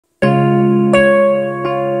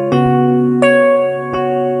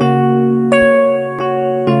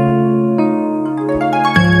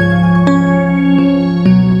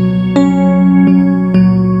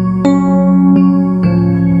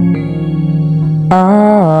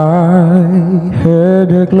I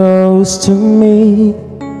had her close to me,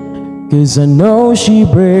 'cause I know she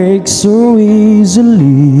breaks so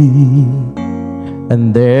easily.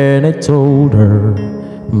 And then I told her,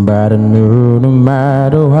 but I knew no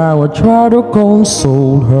matter how I tried to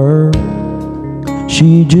console her,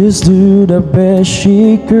 she just did the best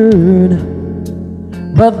she could.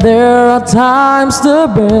 But there are times the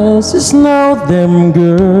best is not them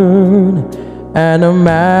good. And no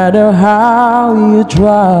matter how you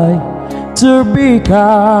try to be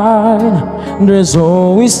kind, there's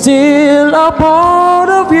always still a part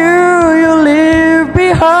of you leave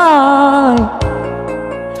behind.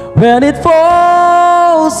 When it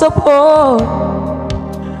falls apart,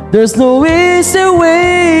 there's no easy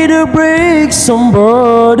way to break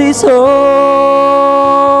somebody's heart.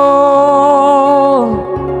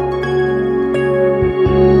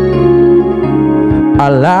 I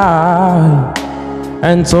lied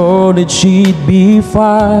and told it she'd be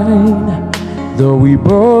fine, though we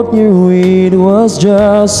both knew it was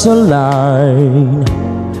just a lie.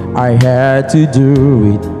 I had to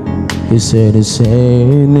do it. He said he'd say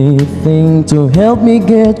anything to help me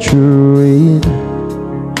get through it.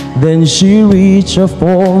 Then she reached up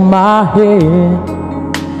for my hand,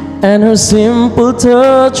 and her simple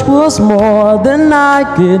touch was more than I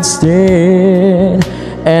could stand.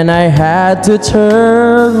 And I had to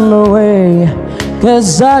turn away,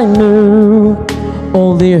 'cause I knew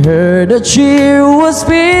only her that she was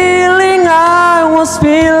feeling, I was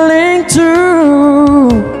feeling too.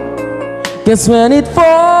 'Cause when it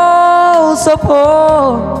falls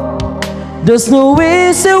apart, there's no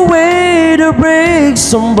easy way to break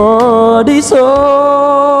somebody's heart.